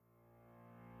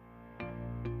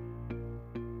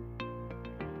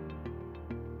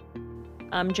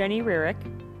I'm Jenny Rurick.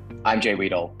 I'm Jay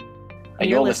Weedle. And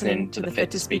you're listening to the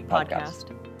Fit to Speak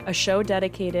podcast, a show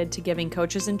dedicated to giving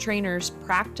coaches and trainers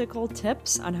practical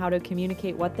tips on how to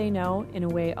communicate what they know in a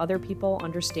way other people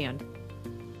understand.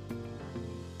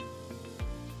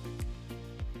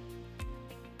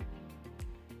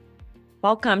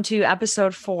 Welcome to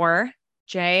episode 4.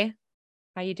 Jay,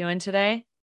 how you doing today?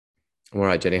 I'm all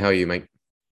right, Jenny. How are you, mate?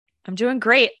 I'm doing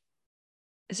great.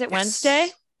 Is it Yes. Wednesday?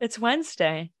 It's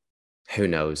Wednesday. Who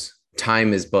knows?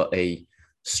 Time is but a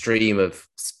stream of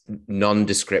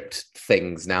nondescript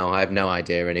things now. I have no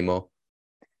idea anymore.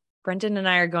 Brendan and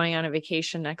I are going on a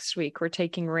vacation next week. We're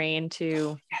taking Rain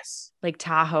to Lake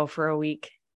Tahoe for a week.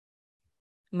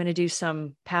 I'm going to do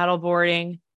some paddle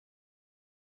boarding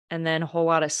and then a whole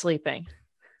lot of sleeping.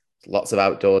 Lots of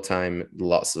outdoor time,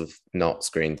 lots of not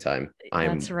screen time.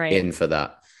 That's right. In for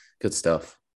that. Good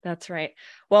stuff. That's right.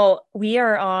 Well,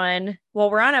 we're on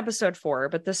episode 4,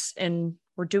 but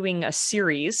we're doing a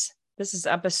series. This is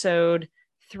episode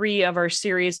 3 of our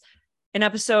series. In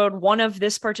episode 1 of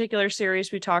this particular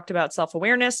series, we talked about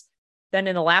self-awareness. Then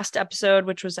in the last episode,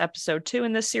 which was episode 2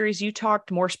 in this series, you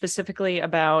talked more specifically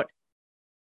about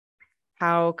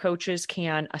how coaches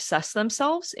can assess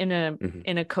themselves in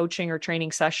a coaching or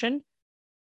training session.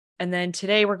 And then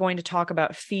today we're going to talk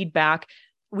about feedback.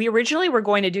 We originally were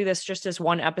going to do this just as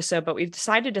one episode, but we've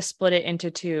decided to split it into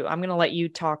 2. I'm going to let you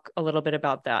talk a little bit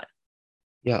about that.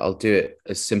 Yeah, I'll do it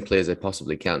as simply as I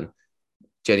possibly can.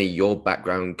 Jenny, your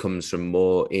background comes from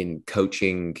more in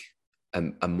coaching,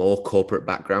 a more corporate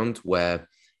background where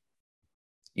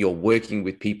you're working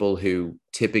with people who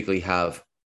typically have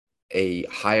a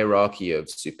hierarchy of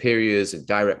superiors and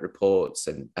direct reports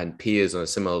and peers on a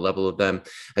similar level of them.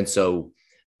 And so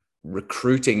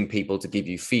recruiting people to give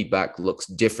you feedback looks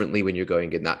differently when you're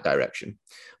going in that direction.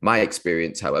 My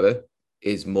experience, however,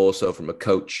 is more so from a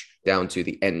coach down to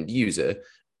the end user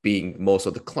being more so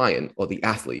the client or the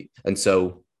athlete. And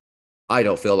so I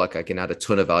don't feel like I can add a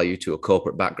ton of value to a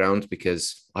corporate background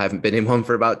because I haven't been in one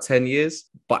for about 10 years,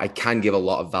 but I can give a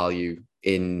lot of value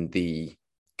in the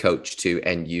coach to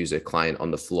end user client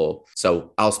on the floor.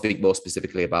 So I'll speak more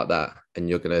specifically about that, and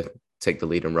you're going to take the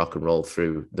lead and rock and roll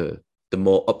through the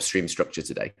more upstream structure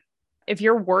today. If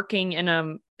you're working in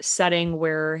a setting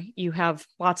where you have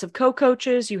lots of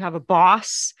co-coaches, you have a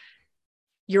boss,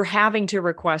 you're having to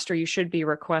request, or you should be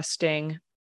requesting,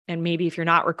 and maybe if you're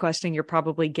not requesting, you're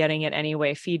probably getting it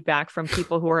anyway, feedback from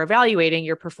people who are evaluating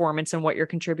your performance and what you're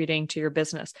contributing to your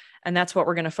business. And that's what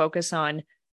we're going to focus on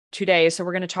today. So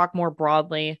we're going to talk more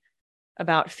broadly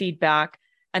about feedback,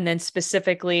 and then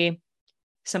specifically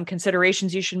some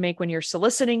considerations you should make when you're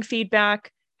soliciting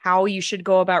feedback, how you should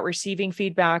go about receiving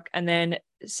feedback, and then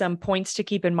some points to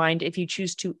keep in mind if you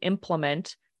choose to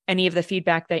implement any of the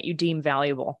feedback that you deem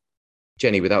valuable.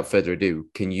 Jenny, without further ado,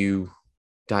 can you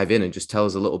dive in and just tell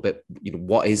us a little bit,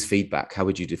 what is feedback? How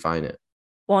would you define it?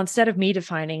 Well, instead of me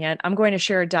defining it, I'm going to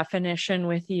share a definition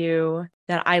with you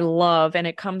that I love, and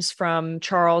it comes from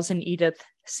Charles and Edith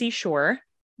Seashore.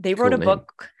 They wrote a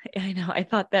book. I know, I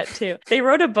thought that too. They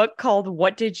wrote a book called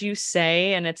What Did You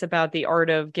Say? And it's about the art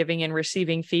of giving and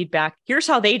receiving feedback. Here's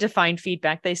how they define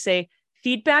feedback. They say,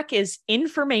 feedback is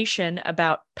information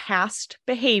about past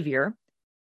behavior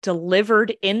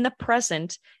delivered in the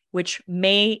present, which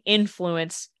may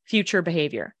influence future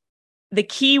behavior. The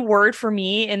key word for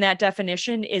me in that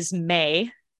definition is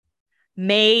may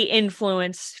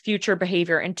influence future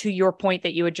behavior. And to your point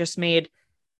that you had just made,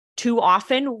 too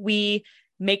often we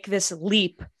make this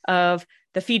leap of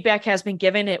the feedback has been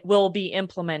given, it will be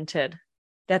implemented.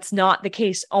 That's not the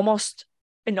case.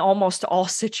 In almost all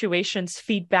situations,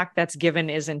 feedback that's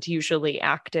given isn't usually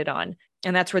acted on.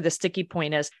 And that's where the sticky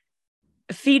point is.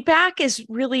 Feedback is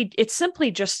really, it's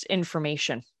simply just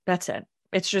information. That's it.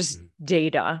 It's just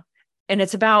data. And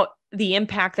it's about the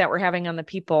impact that we're having on the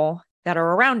people that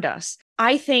are around us.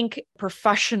 I think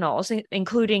professionals,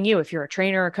 including you, if you're a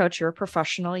trainer or a coach, you're a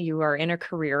professional, you are in a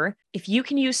career. If you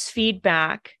can use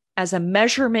feedback as a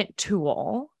measurement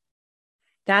tool,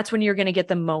 that's when you're going to get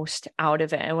the most out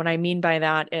of it. And what I mean by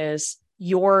that is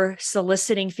you're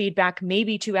soliciting feedback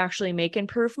maybe to actually make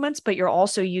improvements, but you're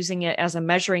also using it as a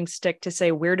measuring stick to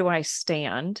say, where do I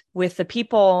stand with the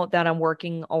people that I'm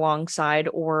working alongside,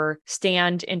 or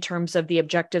stand in terms of the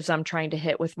objectives I'm trying to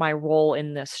hit with my role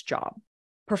in this job?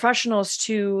 Professionals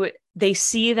too, they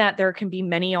see that there can be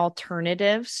many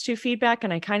alternatives to feedback.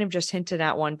 And I kind of just hinted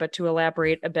at one, but to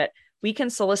elaborate a bit, we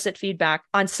can solicit feedback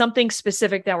on something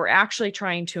specific that we're actually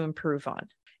trying to improve on.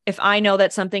 If I know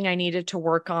that something I needed to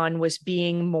work on was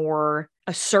being more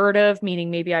assertive,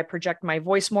 meaning maybe I project my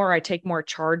voice more, I take more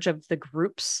charge of the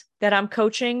groups that I'm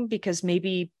coaching, because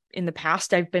maybe in the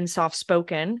past I've been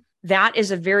soft-spoken, That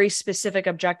is a very specific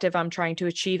objective I'm trying to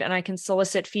achieve, and I can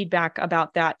solicit feedback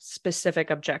about that specific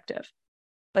objective.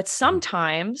 But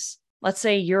sometimes, let's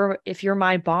say if you're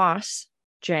my boss,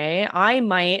 Jay, I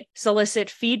might solicit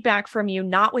feedback from you,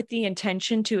 not with the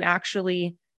intention to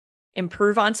actually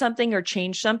improve on something or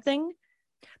change something,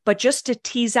 but just to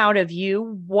tease out of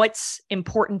you what's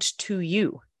important to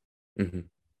you. Mm-hmm.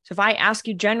 So if I ask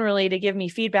you generally to give me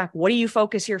feedback, what do you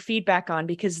focus your feedback on?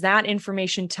 Because that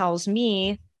information tells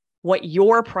me what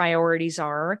your priorities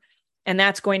are, and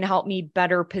that's going to help me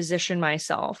better position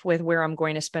myself with where I'm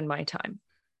going to spend my time.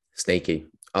 Sneaky.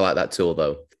 I like that tool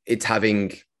though. It's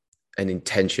having an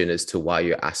intention as to why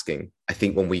you're asking. I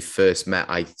think when we first met,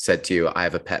 I said to you, I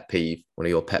have a pet peeve. One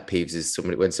of your pet peeves is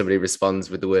when somebody responds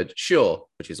with the word sure,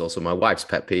 which is also my wife's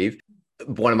pet peeve.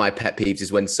 One of my pet peeves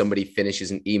is when somebody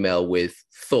finishes an email with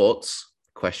thoughts, ?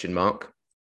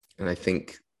 And I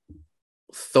think,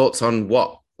 thoughts on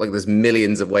what? Like, there's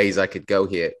millions of ways I could go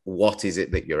here. What is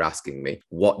it that you're asking me?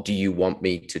 What do you want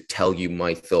me to tell you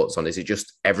my thoughts on? Is it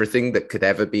just everything that could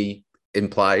ever be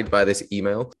implied by this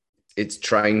email? It's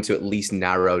trying to at least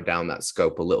narrow down that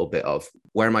scope a little bit of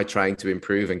where am I trying to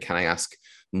improve, and can I ask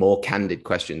more candid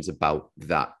questions about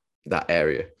that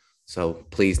area? So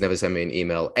please never send me an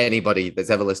email. Anybody that's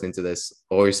ever listening to this,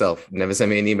 or yourself, never send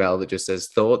me an email that just says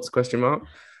thoughts ?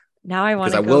 Now I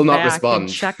want Because to I will go not back respond.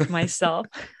 and check myself.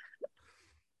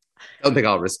 I don't think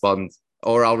I'll respond,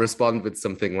 or I'll respond with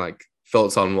something like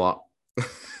thoughts on what?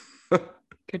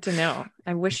 Good to know.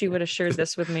 I wish you would have shared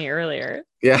this with me earlier.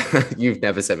 Yeah, you've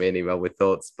never sent me an email with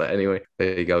thoughts, but anyway,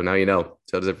 there you go. Now you know.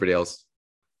 So does everybody else.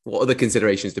 What other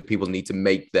considerations do people need to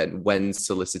make then when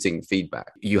soliciting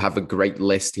feedback? You have a great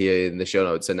list here in the show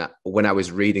notes. And when I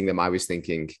was reading them, I was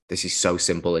thinking, this is so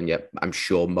simple, and yet I'm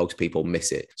sure most people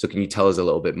miss it. So can you tell us a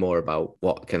little bit more about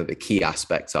what kind of the key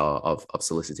aspects are of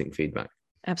soliciting feedback?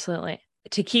 Absolutely.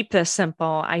 To keep this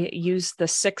simple, I use the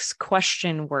 6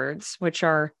 question words, which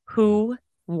are who,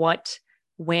 what,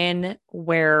 when,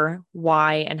 where,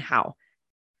 why, and how.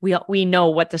 We know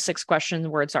what the 6 question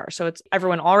words are. So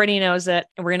everyone already knows it.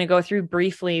 And we're going to go through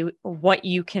briefly what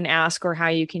you can ask or how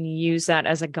you can use that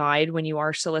as a guide when you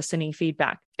are soliciting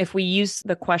feedback. If we use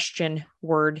the question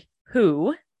word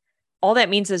who, all that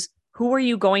means is who are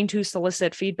you going to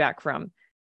solicit feedback from?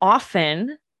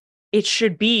 Often it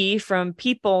should be from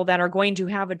people that are going to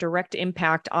have a direct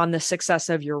impact on the success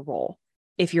of your role.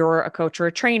 If you're a coach or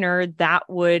a trainer, that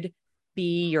would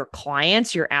be your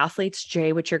clients, your athletes,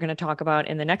 Jay, which you're going to talk about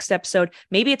in the next episode.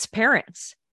 Maybe it's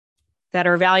parents that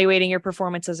are evaluating your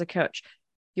performance as a coach,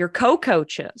 your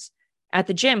co-coaches at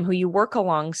the gym who you work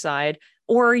alongside,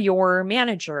 or your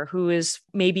manager who is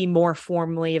maybe more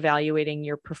formally evaluating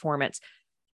your performance.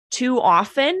 Too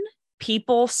often,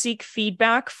 people seek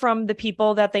feedback from the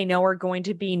people that they know are going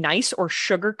to be nice or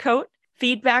sugarcoat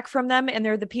feedback from them. And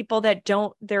they're the people that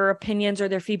their opinions or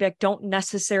their feedback don't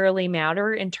necessarily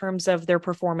matter in terms of their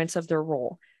performance of their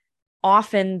role.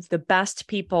 Often the best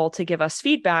people to give us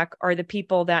feedback are the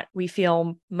people that we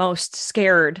feel most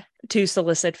scared to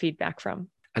solicit feedback from.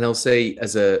 And I'll say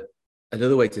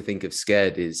another way to think of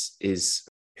scared is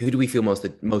who do we feel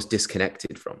most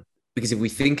disconnected from? Because if we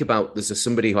think about there's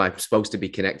somebody who I'm supposed to be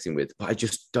connecting with, but I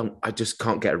just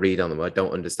can't get a read on them. I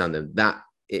don't understand them. That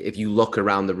if you look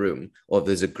around the room, or if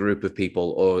there's a group of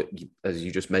people, or as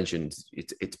you just mentioned,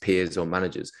 it's peers or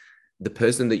managers, the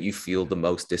person that you feel the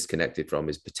most disconnected from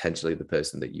is potentially the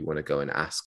person that you want to go and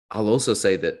ask. I'll also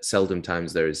say that seldom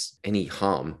times there is any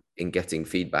harm in getting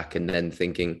feedback and then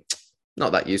thinking,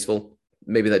 not that useful.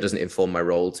 Maybe that doesn't inform my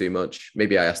role too much.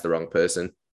 Maybe I asked the wrong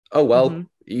person. Oh, well,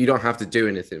 You don't have to do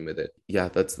anything with it. Yeah,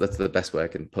 that's the best way I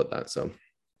can put that. So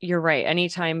you're right.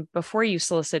 Anytime before you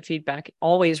solicit feedback,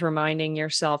 always reminding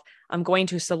yourself, I'm going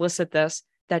to solicit this.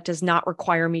 That does not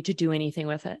require me to do anything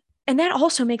with it. And that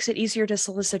also makes it easier to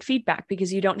solicit feedback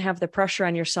because you don't have the pressure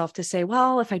on yourself to say,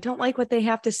 well, if I don't like what they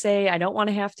have to say, I don't want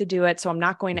to have to do it. So I'm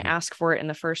not going to ask for it in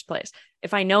the first place.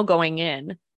 If I know going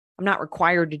in, I'm not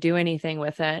required to do anything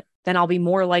with it, then I'll be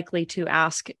more likely to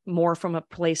ask more from a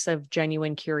place of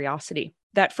genuine curiosity.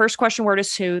 That first question word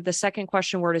is who. The second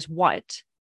question word is what.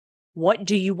 What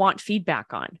do you want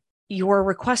feedback on? Your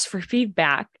request for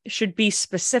feedback should be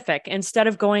specific. Instead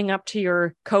of going up to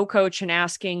your co-coach and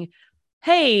asking,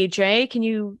 hey, Jay,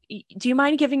 do you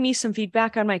mind giving me some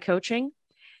feedback on my coaching?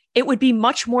 It would be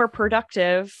much more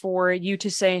productive for you to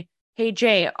say, hey,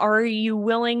 Jay, are you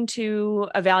willing to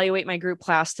evaluate my group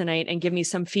class tonight and give me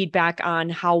some feedback on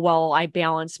how well I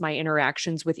balance my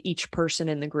interactions with each person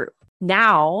in the group?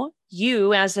 Now,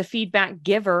 you as a feedback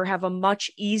giver have a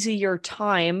much easier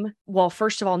time. Well,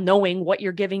 first of all, knowing what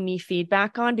you're giving me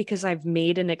feedback on because I've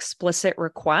made an explicit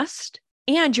request.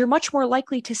 And you're much more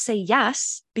likely to say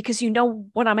yes because you know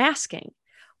what I'm asking.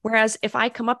 Whereas if I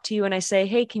come up to you and I say,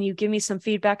 hey, can you give me some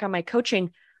feedback on my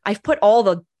coaching? I've put all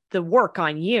the work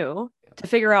on you to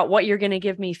figure out what you're going to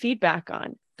give me feedback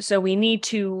on. So we need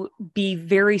to be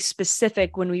very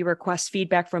specific when we request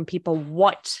feedback from people.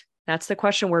 What? That's the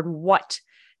question word. What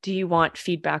do you want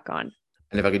feedback on?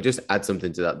 And if I could just add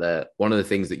something to that there, one of the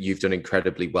things that you've done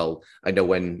incredibly well, I know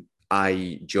when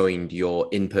I joined your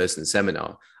in-person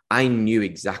seminar, I knew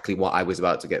exactly what I was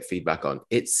about to get feedback on.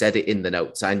 It said it in the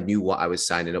notes. I knew what I was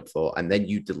signing up for. And then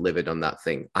you delivered on that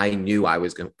thing. I knew I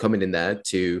was coming in there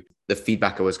to the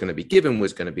feedback I was going to be given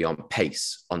was going to be on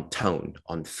pace, on tone,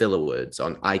 on filler words,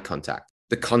 on eye contact.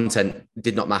 The content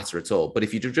did not matter at all. But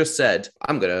if you'd have just said,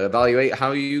 I'm going to evaluate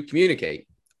how you communicate,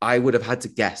 I would have had to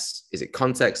guess. Is it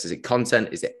context? Is it content?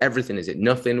 Is it everything? Is it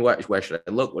nothing? Where should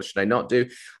I look? What should I not do?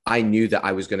 I knew that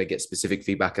I was going to get specific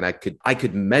feedback, and I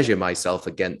could measure myself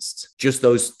against just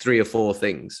those 3 or 4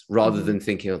 things rather than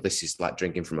thinking, oh, this is like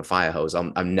drinking from a fire hose.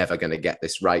 I'm never going to get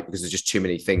this right because there's just too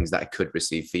many things that I could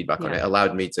receive feedback on. It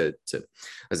allowed me to,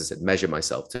 as I said, measure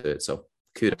myself to it. So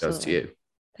kudos to you.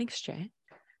 Thanks, Jay.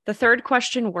 The third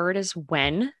question word is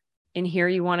when. In here,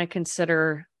 you want to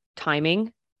consider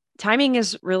timing. Timing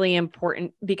is really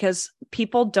important because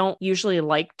people don't usually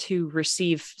like to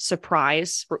receive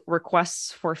surprise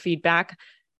requests for feedback.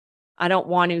 I don't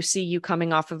want to see you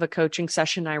coming off of a coaching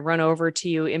session. I run over to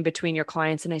you in between your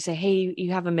clients and I say, hey,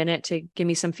 you have a minute to give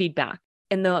me some feedback.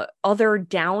 And the other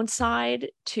downside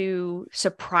to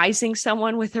surprising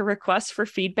someone with a request for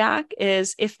feedback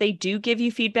is if they do give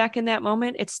you feedback in that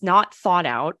moment, it's not thought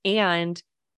out and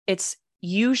it's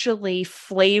usually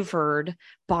flavored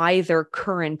by their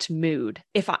current mood.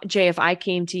 If I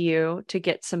came to you to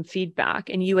get some feedback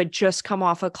and you had just come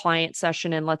off a client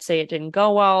session and let's say it didn't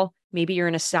go well, maybe you're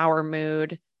in a sour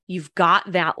mood, you've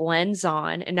got that lens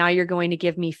on and now you're going to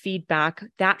give me feedback.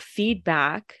 That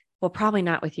feedback, well, probably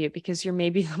not with you because you're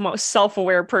maybe the most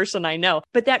self-aware person I know,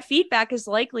 but that feedback is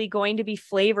likely going to be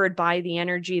flavored by the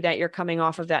energy that you're coming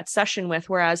off of that session with.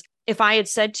 Whereas if I had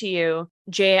said to you,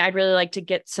 Jay, I'd really like to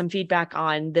get some feedback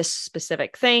on this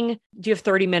specific thing. Do you have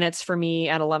 30 minutes for me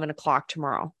at 11 o'clock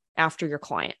tomorrow after your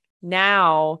client?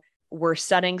 Now we're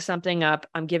setting something up.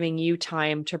 I'm giving you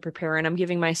time to prepare and I'm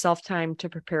giving myself time to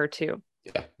prepare too.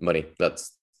 Yeah, money.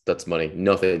 That's money.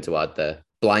 Nothing to add there.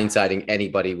 Blindsiding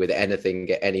anybody with anything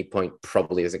at any point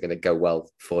probably isn't going to go well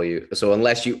for you. So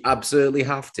unless you absolutely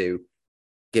have to,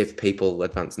 give people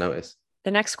advance notice.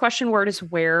 The next question word is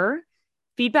where.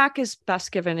 Feedback is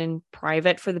best given in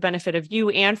private for the benefit of you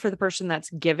and for the person that's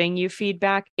giving you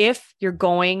feedback. If you're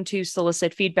going to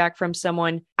solicit feedback from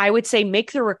someone, I would say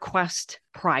make the request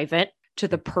private to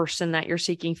the person that you're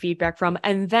seeking feedback from,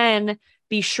 and then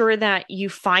be sure that you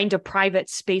find a private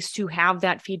space to have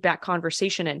that feedback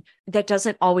conversation in. That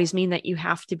doesn't always mean that you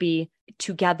have to be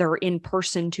together in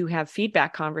person to have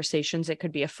feedback conversations. It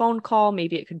could be a phone call,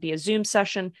 maybe it could be a Zoom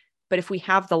session. But if we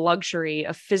have the luxury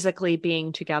of physically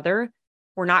being together,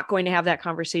 we're not going to have that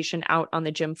conversation out on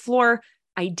the gym floor.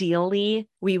 Ideally,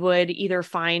 we would either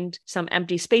find some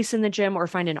empty space in the gym or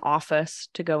find an office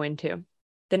to go into.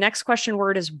 The next question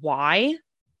word is why.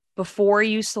 Before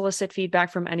you solicit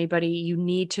feedback from anybody, you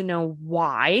need to know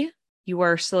why you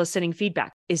are soliciting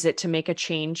feedback. Is it to make a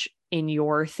change in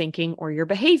your thinking or your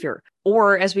behavior?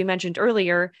 Or as we mentioned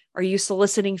earlier, are you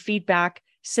soliciting feedback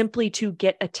simply to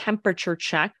get a temperature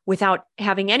check without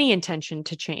having any intention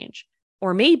to change?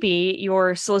 Or maybe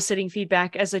you're soliciting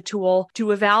feedback as a tool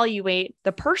to evaluate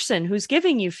the person who's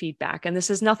giving you feedback, and this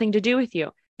has nothing to do with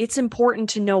you. It's important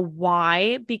to know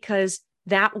why, because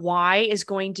that why is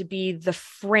going to be the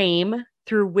frame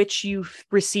through which you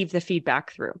receive the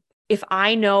feedback through. If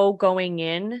I know going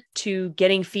in to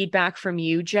getting feedback from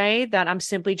you, Jay, that I'm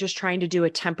simply just trying to do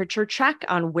a temperature check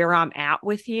on where I'm at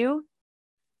with you,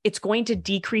 it's going to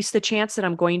decrease the chance that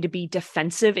I'm going to be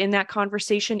defensive in that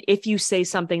conversation if you say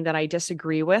something that I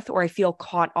disagree with or I feel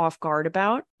caught off guard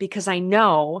about, because I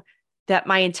know that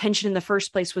my intention in the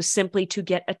first place was simply to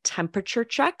get a temperature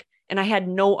check and I had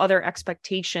no other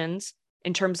expectations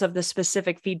in terms of the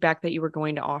specific feedback that you were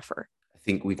going to offer. I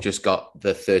think we've just got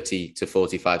the 30 to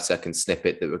 45 second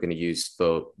snippet that we're going to use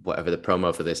for whatever the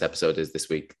promo for this episode is this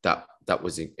week. That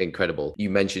was incredible.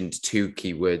 You mentioned 2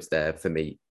 key words there for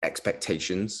me.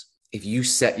 Expectations. If you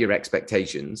set your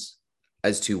expectations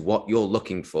as to what you're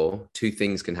looking for, 2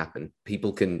 things can happen.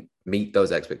 People can meet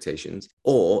those expectations,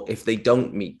 or if they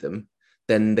don't meet them,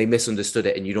 then they misunderstood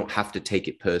it and you don't have to take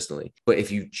it personally. But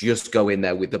if you just go in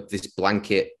there with this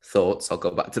blanket thoughts, I'll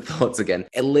go back to thoughts again,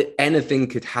 anything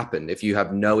could happen if you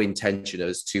have no intention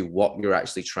as to what you're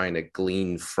actually trying to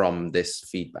glean from this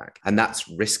feedback. And that's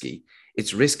risky.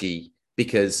 It's risky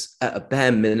because at a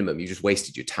bare minimum, you just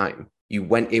wasted your time. You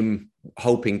went in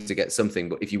hoping to get something,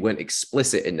 but if you weren't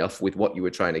explicit enough with what you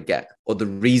were trying to get, or the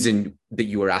reason that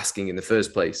you were asking in the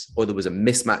first place, or there was a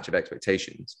mismatch of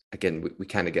expectations, again, we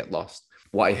kind of get lost.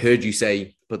 What I heard you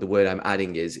say, but the word I'm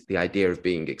adding is the idea of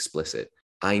being explicit.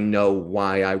 I know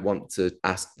why I want to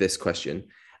ask this question.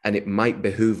 And it might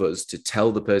behoove us to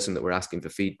tell the person that we're asking for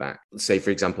feedback. Say, for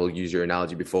example, use your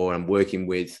analogy before, I'm working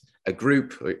with a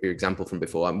group, or your example from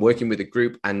before, I'm working with a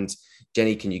group, and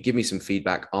Jenny, can you give me some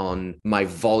feedback on my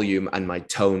volume and my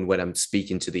tone when I'm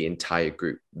speaking to the entire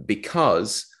group?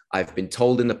 Because I've been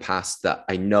told in the past that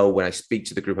I know when I speak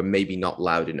to the group, I'm maybe not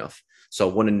loud enough. So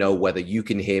I want to know whether you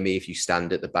can hear me if you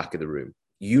stand at the back of the room.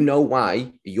 You know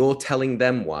why, you're telling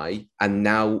them why. And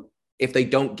now if they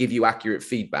don't give you accurate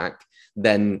feedback,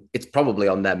 then it's probably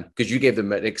on them because you gave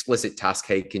them an explicit task.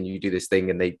 Hey, can you do this thing?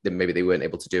 And maybe they weren't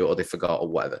able to do it, or they forgot, or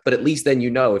whatever. But at least then,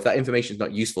 if that information is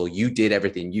not useful, you did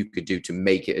everything you could do to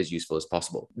make it as useful as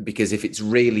possible. Because if it's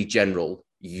really general,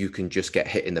 you can just get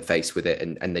hit in the face with it.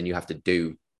 And then you have to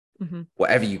do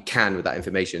whatever you can with that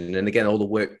information. And again, all the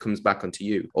work comes back onto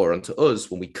you or onto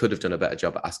us when we could have done a better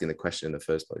job at asking the question in the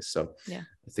first place. So yeah,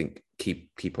 I think key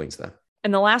points there.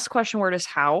 And the last question word is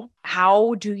how.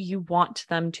 How do you want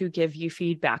them to give you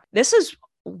feedback? This is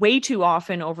way too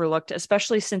often overlooked,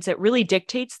 especially since it really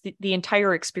dictates the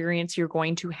entire experience you're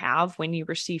going to have when you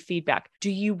receive feedback. Do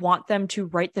you want them to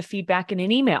write the feedback in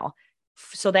an email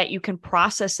so that you can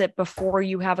process it before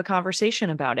you have a conversation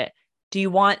about it? Do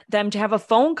you want them to have a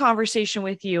phone conversation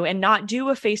with you and not do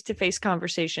a face-to-face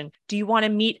conversation? Do you want to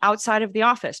meet outside of the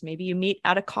office? Maybe you meet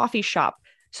at a coffee shop,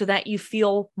 so that you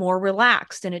feel more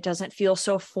relaxed and it doesn't feel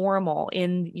so formal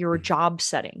in your job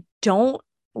setting. Don't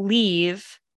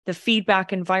leave the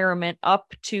feedback environment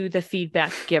up to the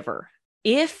feedback giver.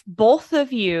 If both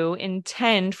of you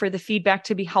intend for the feedback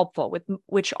to be helpful,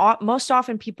 which most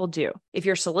often people do, if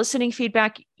you're soliciting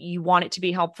feedback, you want it to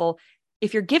be helpful.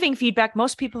 If you're giving feedback,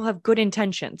 most people have good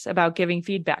intentions about giving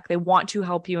feedback. They want to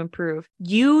help you improve.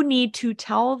 You need to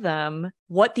tell them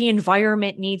what the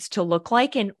environment needs to look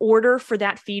like in order for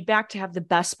that feedback to have the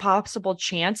best possible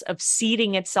chance of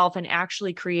seeding itself and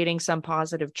actually creating some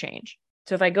positive change.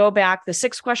 So if I go back, the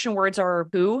 6 question words are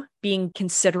who, being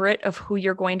considerate of who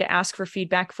you're going to ask for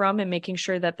feedback from and making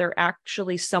sure that they're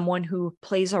actually someone who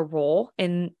plays a role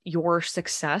in your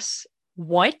success.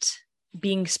 What,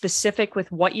 being specific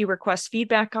with what you request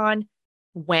feedback on,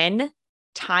 when,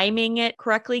 timing it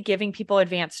correctly, giving people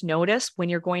advance notice when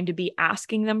you're going to be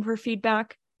asking them for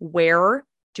feedback, where,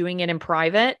 doing it in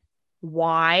private,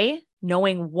 why,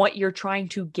 knowing what you're trying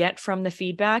to get from the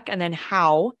feedback, and then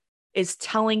how is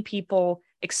telling people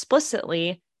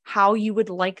explicitly how you would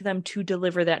like them to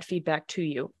deliver that feedback to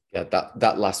you. Yeah,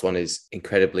 that last one is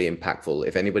incredibly impactful.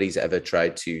 If anybody's ever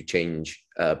tried to change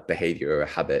a behavior or a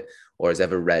habit, or has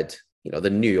ever read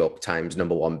the New York Times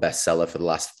 #1 bestseller for the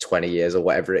last 20 years or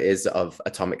whatever it is of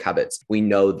Atomic Habits, we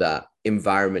know that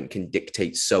environment can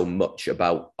dictate so much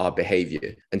about our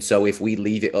behavior. And so if we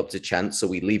leave it up to chance, so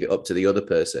we leave it up to the other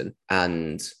person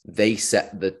and they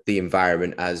set the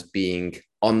environment as being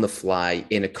on the fly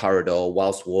in a corridor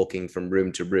whilst walking from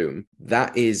room to room,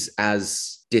 that is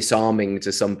as disarming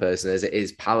to some person as it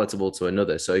is palatable to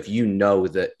another. So if you know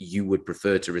that you would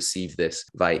prefer to receive this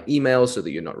via email so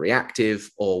that you're not reactive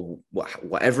or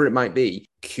whatever it might be,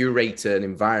 curate an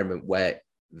environment where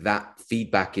that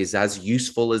feedback is as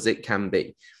useful as it can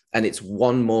be. And it's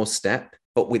one more step,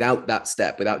 but without that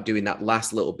step, without doing that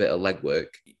last little bit of legwork,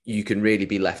 you can really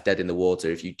be left dead in the water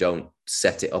if you don't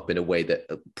set it up in a way that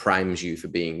primes you for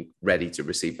being ready to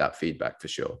receive that feedback, for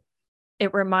sure.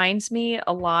 It reminds me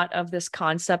a lot of this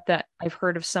concept that I've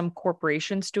heard of some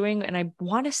corporations doing, and I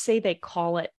want to say they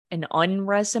call it an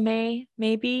unresume,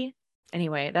 maybe.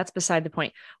 Anyway, that's beside the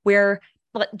point. Where,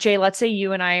 Jay, let's say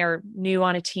you and I are new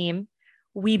on a team.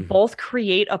 We both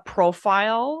create a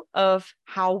profile of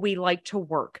how we like to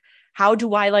work. How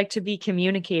do I like to be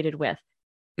communicated with?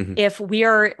 If we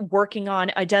are working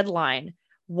on a deadline,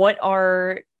 what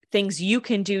are things you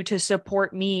can do to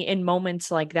support me in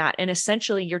moments like that? And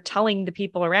essentially, you're telling the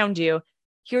people around you,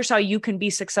 here's how you can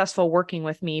be successful working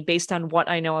with me based on what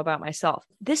I know about myself.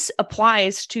 This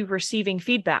applies to receiving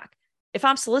feedback. If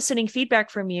I'm soliciting feedback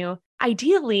from you,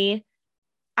 ideally,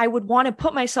 I would want to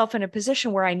put myself in a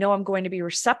position where I know I'm going to be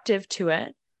receptive to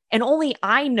it. And only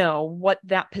I know what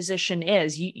that position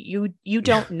is. You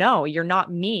don't know. You're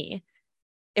not me.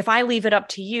 If I leave it up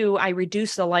to you, I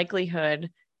reduce the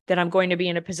likelihood that I'm going to be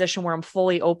in a position where I'm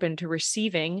fully open to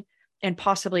receiving and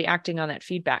possibly acting on that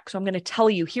feedback. So I'm going to tell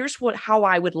you, here's how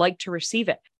I would like to receive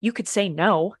it. You could say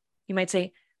no. You might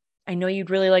say, I know you'd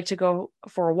really like to go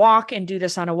for a walk and do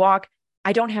this on a walk.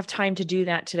 I don't have time to do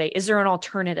that today. Is there an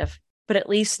alternative? But at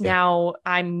least now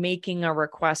I'm making a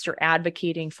request or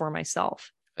advocating for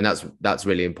myself. And that's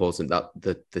really important. That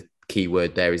the key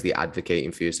word there is the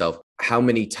advocating for yourself. How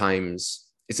many times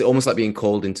it's almost like being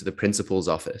called into the principal's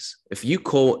office.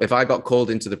 If I got called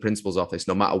into the principal's office,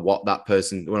 no matter what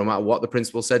the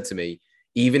principal said to me,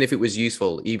 even if it was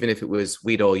useful, even if it was,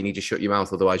 Weedall, you need to shut your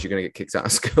mouth, otherwise you're going to get kicked out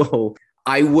of school,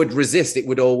 I would resist. It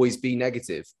would always be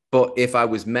negative. But if I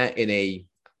was met in a,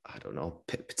 I don't know,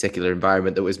 particular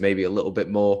environment that was maybe a little bit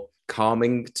more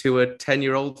calming to a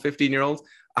 10-year-old, 15-year-old,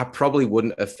 I probably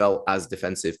wouldn't have felt as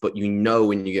defensive. But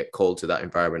when you get called to that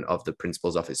environment of the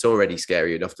principal's office, it's already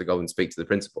scary enough to go and speak to the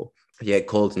principal. You get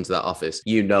called into that office,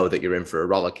 you know that you're in for a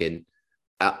rollicking,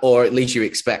 or at least you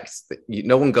expect that.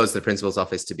 No one goes to the principal's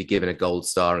office to be given a gold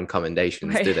star and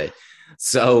commendations, do they?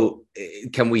 So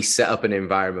can we set up an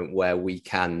environment where we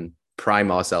can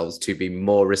prime ourselves to be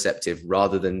more receptive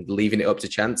rather than leaving it up to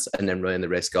chance and then running the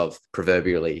risk of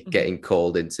proverbially getting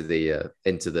called into the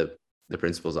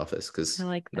principal's office? Because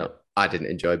I didn't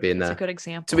enjoy being there. That's a good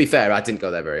example. To be fair, I didn't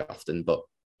go there very often, but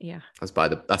yeah, that's by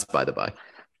the by.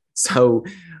 So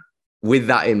with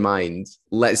that in mind,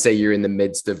 let's say you're in the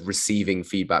midst of receiving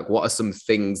feedback. What are some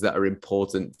things that are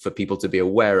important for people to be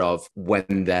aware of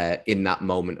when they're in that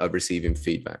moment of receiving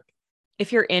feedback?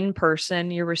 If you're in person,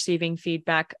 you're receiving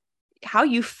feedback, how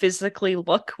you physically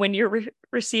look when you're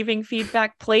receiving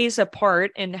feedback plays a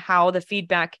part in how the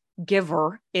feedback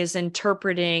giver is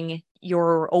interpreting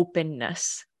your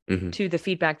openness to the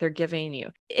feedback they're giving you.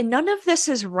 And none of this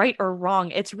is right or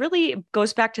wrong. It's really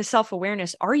goes back to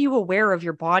self-awareness. Are you aware of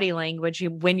your body language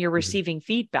when you're receiving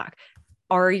feedback?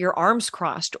 Are your arms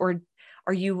crossed, or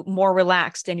are you more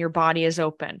relaxed and your body is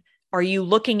open? Are you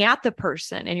looking at the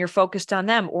person and you're focused on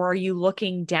them, or are you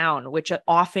looking down, which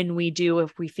often we do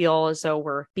if we feel as though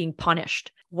we're being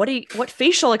punished? What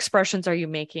facial expressions are you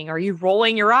making? Are you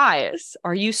rolling your eyes?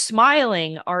 Are you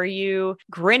smiling? Are you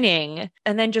grinning?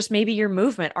 And then just maybe your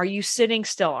movement. Are you sitting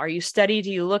still? Are you steady? Do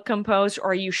you look composed?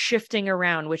 Or are you shifting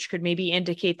around, which could maybe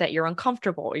indicate that you're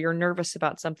uncomfortable or you're nervous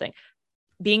about something?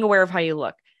 Being aware of how you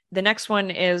look. The next one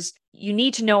is you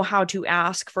need to know how to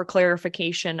ask for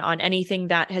clarification on anything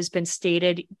that has been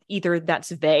stated, either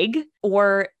that's vague,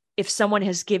 or if someone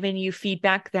has given you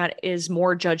feedback that is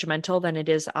more judgmental than it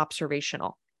is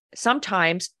observational.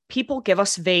 Sometimes people give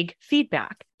us vague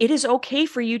feedback. It is okay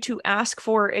for you to ask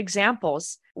for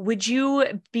examples. Would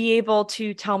you be able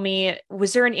to tell me,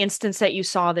 was there an instance that you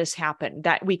saw this happen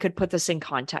that we could put this in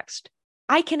context?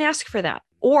 I can ask for that.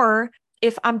 Or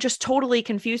if I'm just totally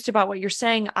confused about what you're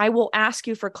saying, I will ask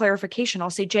you for clarification. I'll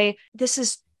say, Jay, this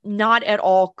is not at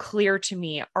all clear to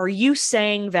me. Are you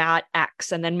saying that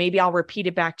X? And then maybe I'll repeat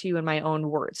it back to you in my own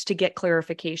words to get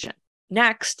clarification.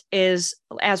 Next is,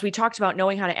 as we talked about,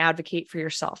 knowing how to advocate for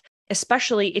yourself,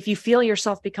 especially if you feel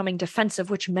yourself becoming defensive,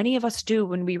 which many of us do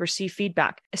when we receive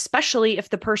feedback, especially if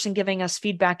the person giving us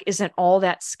feedback isn't all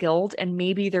that skilled and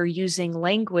maybe they're using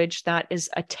language that is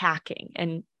attacking,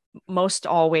 and most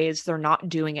always they're not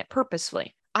doing it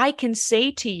purposefully. I can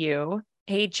say to you,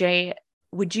 hey, Jay,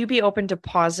 would you be open to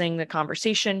pausing the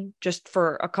conversation just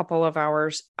for a couple of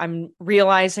hours? I'm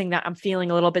realizing that I'm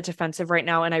feeling a little bit defensive right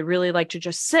now, and I really like to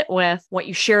just sit with what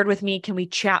you shared with me. Can we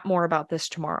chat more about this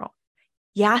tomorrow?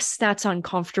 Yes, that's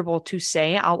uncomfortable to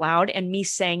say out loud. And me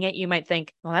saying it, you might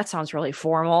think, well, that sounds really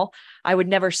formal. I would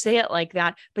never say it like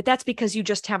that. But that's because you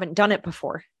just haven't done it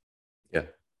before. Yeah.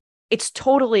 It's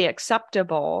totally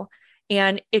acceptable.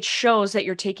 And it shows that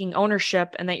you're taking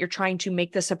ownership and that you're trying to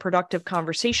make this a productive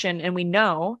conversation. And we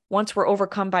know once we're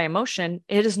overcome by emotion,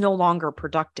 it is no longer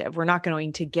productive. We're not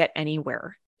going to get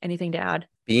anywhere. Anything to add?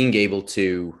 Being able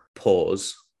to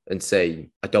pause and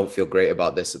say, I don't feel great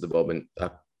about this at the moment.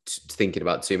 I'm thinking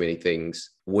about too many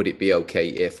things. Would it be okay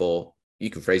if, or you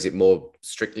can phrase it more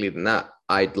strictly than that,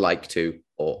 I'd like to,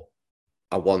 or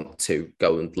I want to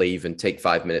go and leave and take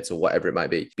 5 minutes or whatever it might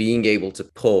be. Being able to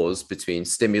pause between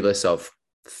stimulus of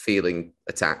feeling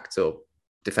attacked or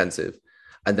defensive,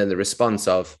 and then the response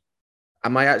of,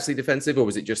 am I actually defensive, or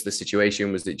was it just the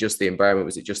situation? Was it just the environment?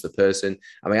 Was it just the person?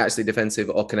 Am I actually defensive,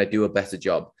 or can I do a better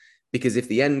job? Because if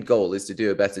the end goal is to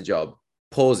do a better job,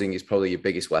 pausing is probably your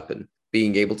biggest weapon.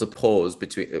 Being able to pause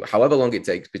between however long it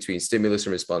takes between stimulus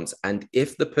and response. And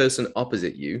if the person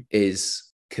opposite you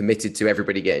is committed to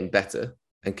everybody getting better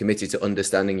and committed to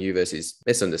understanding you versus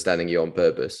misunderstanding you on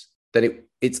purpose, then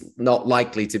it's not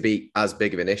likely to be as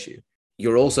big of an issue.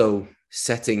 You're also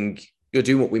you're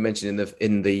doing what we mentioned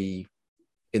in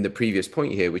the previous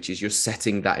point here, which is you're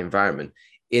setting that environment.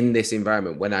 In this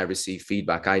environment, when I receive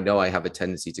feedback, I know I have a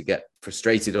tendency to get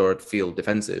frustrated or feel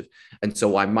defensive. And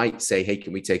so I might say, hey,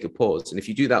 can we take a pause? And if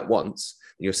you do that once,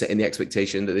 you're setting the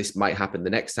expectation that this might happen the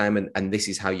next time, and this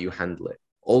is how you handle it.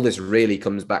 All this really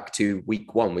comes back to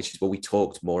week 1, which is where we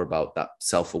talked more about that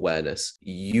self-awareness.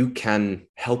 You can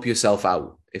help yourself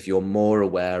out if you're more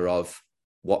aware of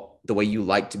what the way you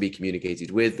like to be communicated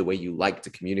with, the way you like to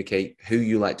communicate, who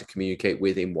you like to communicate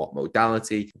with, in what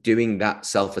modality. Doing that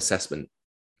self-assessment,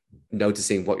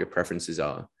 noticing what your preferences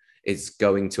are, is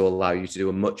going to allow you to do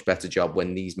a much better job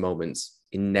when these moments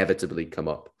inevitably come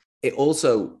up. It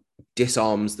also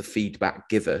disarms the feedback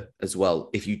giver as well.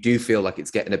 If you do feel like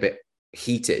it's getting a bit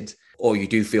heated, or you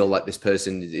do feel like this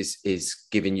person is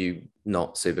giving you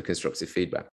not super constructive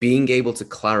feedback, being able to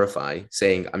clarify,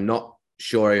 saying, I'm not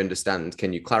sure I understand,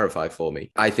 can you clarify for me?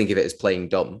 I think of it as playing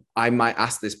dumb. I might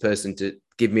ask this person to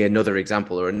give me another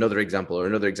example or another example or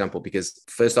another example, because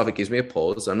first off, it gives me a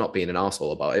pause. I'm not being an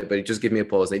asshole about it, but it just gives me a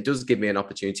pause. And it does give me an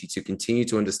opportunity to continue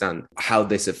to understand how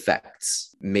this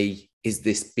affects me.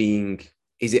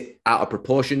 Is it out of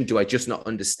proportion? Do I just not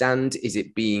understand? Is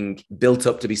it being built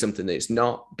up to be something that it's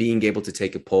not? Being able to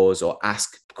take a pause or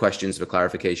ask questions for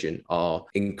clarification are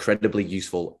incredibly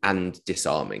useful and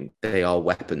disarming. They are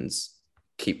weapons.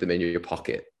 Keep them in your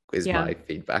pocket is my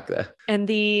feedback there. And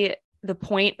the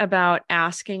point about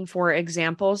asking for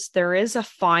examples, there is a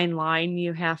fine line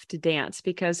you have to dance,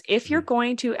 because if you're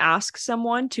going to ask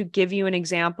someone to give you an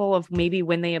example of maybe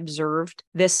when they observed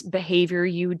this behavior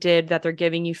you did that they're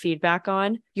giving you feedback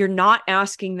on, you're not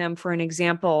asking them for an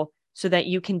example so that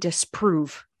you can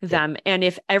disprove them. And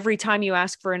if every time you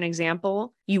ask for an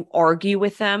example, you argue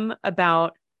with them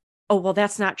about, oh, well,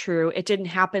 that's not true, it didn't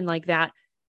happen like that.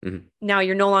 Now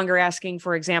you're no longer asking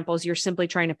for examples. You're simply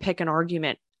trying to pick an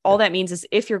argument. All that means is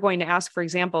if you're going to ask for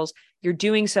examples, you're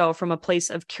doing so from a place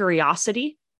of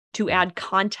curiosity to add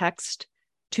context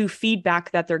to feedback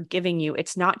that they're giving you.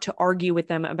 It's not to argue with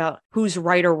them about who's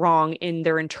right or wrong in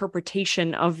their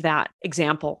interpretation of that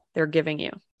example they're giving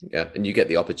you. Yeah. And you get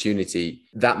the opportunity.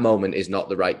 That moment is not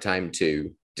the right time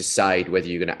to decide whether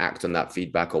you're going to act on that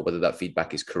feedback or whether that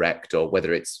feedback is correct or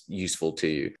whether it's useful to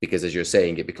you. Because as you're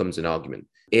saying, it becomes an argument.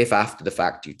 If after the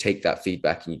fact you take that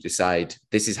feedback and you decide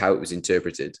this is how it was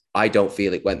interpreted, I don't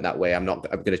feel it went that way, I'm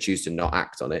going to choose to not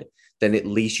act on it, then at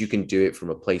least you can do it from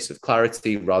a place of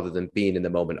clarity rather than being in the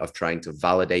moment of trying to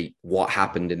validate what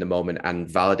happened in the moment and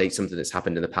validate something that's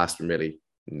happened in the past and really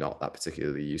not that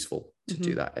particularly useful to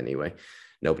do that anyway.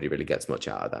 Nobody really gets much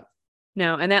out of that.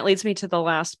 No, and that leads me to the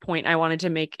last point I wanted to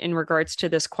make in regards to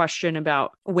this question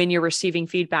about when you're receiving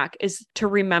feedback, is to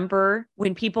remember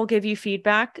when people give you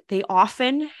feedback, they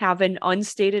often have an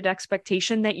unstated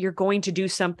expectation that you're going to do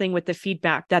something with the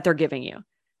feedback that they're giving you.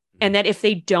 And that if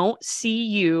they don't see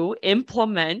you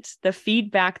implement the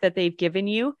feedback that they've given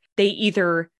you, they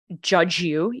either judge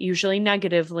you, usually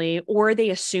negatively, or they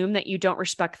assume that you don't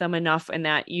respect them enough and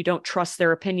that you don't trust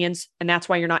their opinions. And that's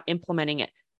why you're not implementing it.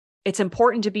 It's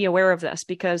important to be aware of this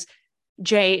because,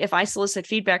 Jay, if I solicit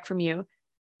feedback from you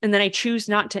and then I choose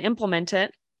not to implement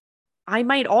it, I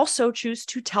might also choose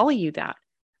to tell you that.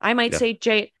 I might say,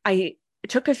 Jay, I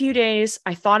took a few days.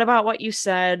 I thought about what you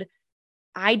said.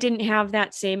 I didn't have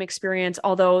that same experience,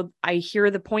 although I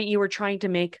hear the point you were trying to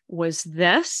make was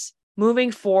this.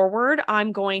 Moving forward,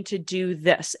 I'm going to do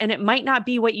this. And it might not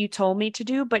be what you told me to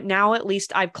do, but now at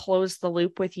least I've closed the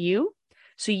loop with you.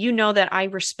 So you know that I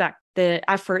respect the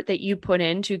effort that you put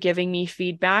into giving me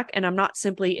feedback, and I'm not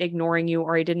simply ignoring you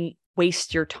or I didn't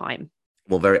waste your time.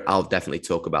 Well, I'll definitely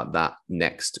talk about that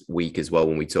next week as well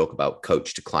when we talk about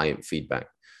coach to client feedback.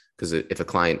 Because if a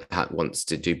client wants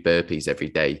to do burpees every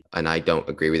day and I don't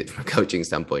agree with it from a coaching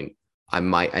standpoint, I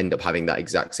might end up having that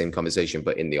exact same conversation,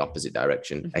 but in the opposite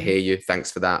direction. I hear you.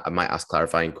 Thanks for that. I might ask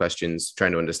clarifying questions,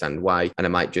 trying to understand why. And I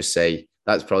might just say,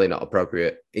 that's probably not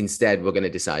appropriate. Instead, we're going to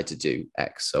decide to do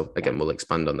X. So again, we'll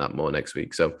expand on that more next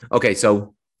week. So, okay.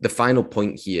 So the final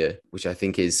point here, which I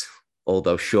think is,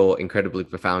 although short, incredibly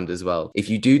profound as well. If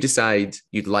you do decide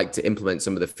you'd like to implement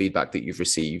some of the feedback that you've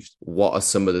received, what are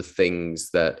some of the things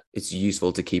that it's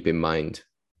useful to keep in mind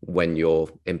when you're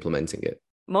implementing it?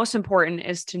 Most important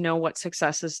is to know what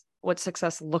success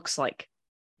looks like.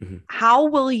 How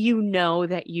will you know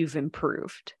that you've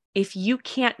improved? If you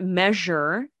can't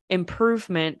measure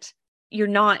improvement, you're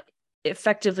not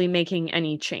effectively making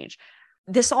any change.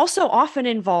 This also often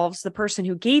involves the person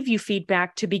who gave you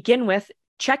feedback to begin with,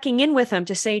 checking in with them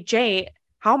to say, Jay,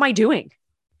 how am I doing?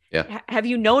 Have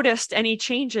you noticed any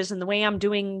changes in the way I'm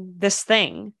doing this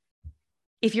thing?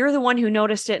 If you're the one who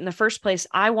noticed it in the first place,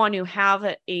 I want to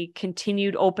have a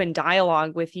continued open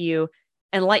dialogue with you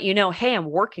and let you know, hey, I'm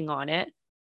working on it.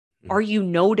 Are you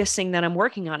noticing that I'm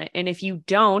working on it? And if you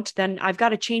don't, then I've got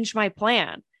to change my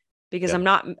plan because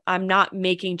I'm not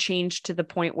making change to the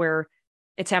point where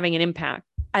it's having an impact.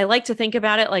 I like to think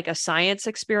about it like a science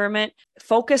experiment.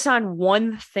 Focus on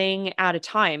one thing at a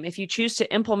time. If you choose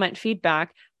to implement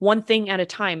feedback, one thing at a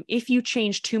time. If you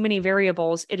change too many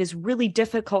variables, it is really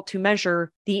difficult to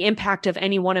measure the impact of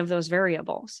any one of those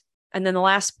variables. And then the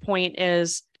last point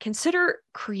is consider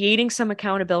creating some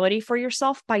accountability for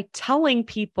yourself by telling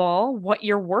people what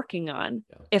you're working on.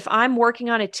 Yeah. If I'm working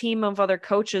on a team of other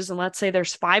coaches, and let's say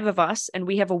there's 5 of us and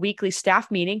we have a weekly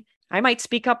staff meeting, I might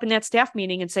speak up in that staff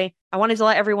meeting and say, I wanted to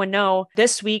let everyone know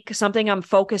this week, something I'm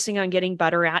focusing on getting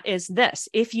better at is this.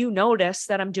 If you notice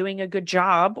that I'm doing a good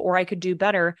job or I could do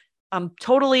better, I'm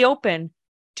totally open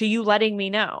to you letting me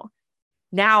know.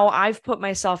 Now I've put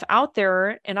myself out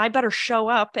there and I better show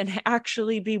up and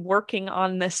actually be working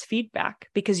on this feedback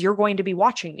because you're going to be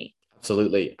watching me.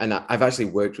 Absolutely. And I've actually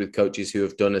worked with coaches who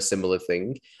have done a similar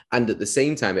thing. And at the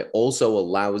same time, it also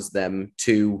allows them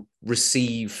to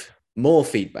receive more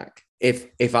feedback.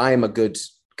 If I am a good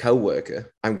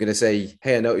coworker, I'm going to say,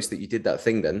 hey, I noticed that you did that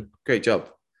thing then. Great job.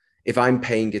 If I'm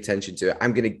paying attention to it,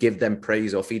 I'm going to give them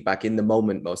praise or feedback in the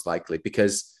moment, most likely,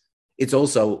 because it's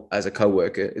also, as a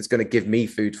coworker, it's going to give me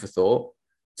food for thought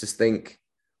to think,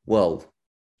 well,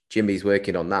 Jimmy's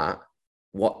working on that.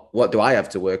 What do I have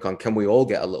to work on? Can we all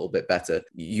get a little bit better?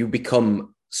 You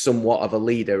become somewhat of a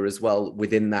leader as well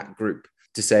within that group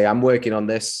to say, I'm working on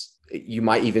this. You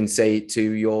might even say it to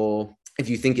your, if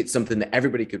you think it's something that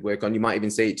everybody could work on, you might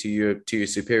even say it to your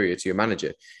superior, to your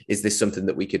manager. Is this something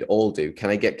that we could all do? Can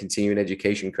I get continuing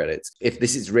education credits? If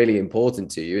this is really important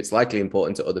to you, it's likely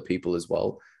important to other people as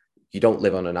well. You don't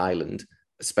live on an island,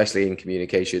 especially in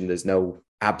communication. There's no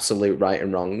absolute right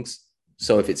and wrongs.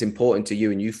 So if it's important to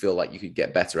you and you feel like you could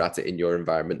get better at it in your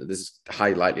environment, there's a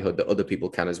high likelihood that other people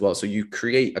can as well. So you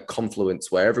create a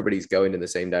confluence where everybody's going in the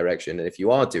same direction. And if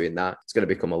you are doing that, it's going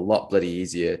to become a lot bloody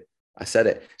easier. I said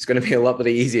it. It's going to be a lot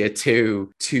bloody easier to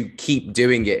keep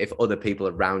doing it if other people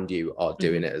around you are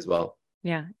doing it as well.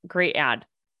 Yeah, great ad.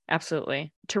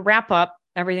 Absolutely. To wrap up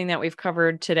everything that we've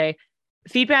covered today,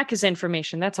 feedback is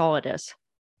information. That's all it is.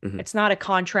 Mm-hmm. It's not a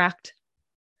contract.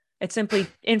 It's simply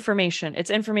information.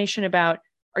 It's information about,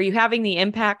 are you having the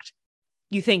impact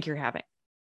you think you're having?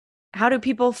 How do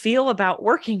people feel about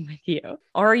working with you?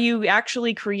 Are you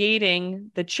actually creating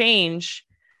the change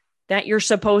that you're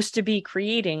supposed to be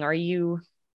creating? Are you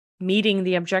meeting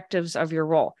the objectives of your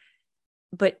role?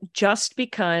 But just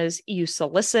because you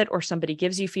solicit or somebody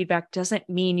gives you feedback doesn't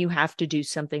mean you have to do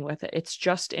something with it. It's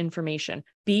just information.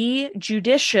 Be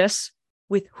judicious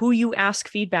with who you ask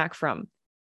feedback from.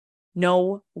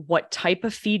 Know what type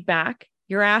of feedback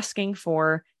you're asking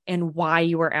for and why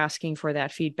you are asking for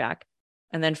that feedback.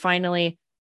 And then finally,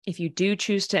 if you do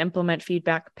choose to implement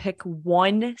feedback, pick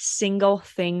one single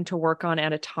thing to work on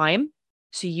at a time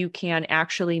so you can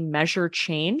actually measure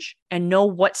change and know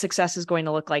what success is going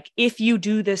to look like. If you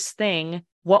do this thing,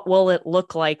 what will it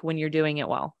look like when you're doing it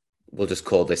well? We'll just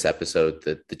call this episode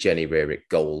the Jenny Rearick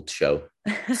Gold Show.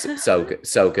 So good,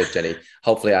 so good, Jenny.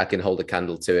 Hopefully I can hold a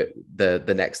candle to it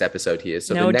the next episode here.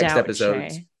 So no the next doubt,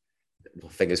 episode, Shay.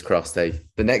 Fingers crossed, The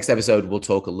next episode, we'll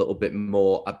talk a little bit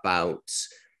more about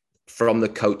from the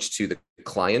coach to the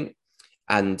client.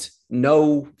 And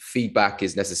no feedback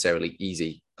is necessarily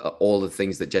easy. All the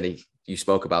things that Jenny, you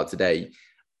spoke about today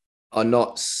are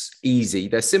not easy.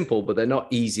 They're simple, but they're not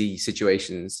easy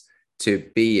situations to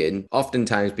be in,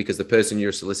 oftentimes because the person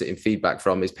you're soliciting feedback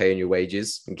from is paying your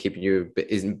wages and keeping you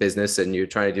in business and you're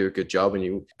trying to do a good job.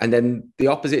 And then the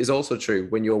opposite is also true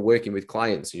when you're working with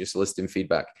clients and you're soliciting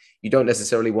feedback. You don't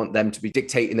necessarily want them to be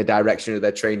dictating the direction of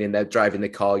their training. They're driving the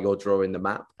car, you're drawing the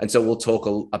map. And so we'll talk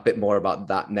a bit more about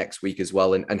that next week as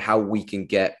well, and how we can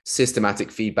get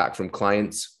systematic feedback from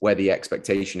clients where the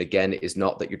expectation, again, is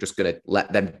not that you're just going to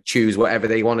let them choose whatever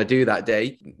they want to do that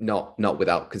day, not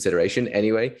without consideration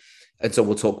anyway. And so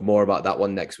we'll talk more about that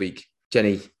one next week.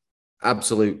 Jenny,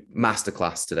 absolute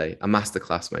masterclass today. A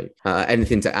masterclass, mate.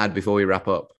 Anything to add before we wrap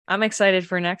up? I'm excited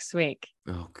for next week.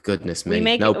 Oh, goodness me. We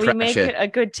make it a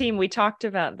good team. We talked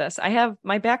about this.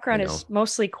 My background is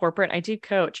mostly corporate. I do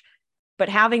coach, but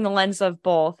having the lens of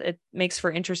both, it makes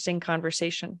for interesting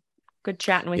conversation. Good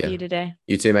chatting with you today.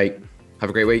 You too, mate.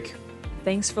 Have a great week.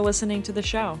 Thanks for listening to the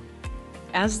show.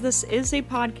 As this is a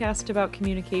podcast about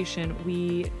communication,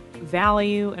 we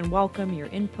value and welcome your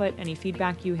input, any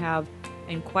feedback you have,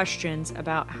 and questions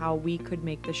about how we could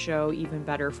make the show even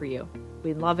better for you.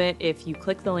 We'd love it if you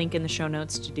click the link in the show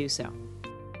notes to do so.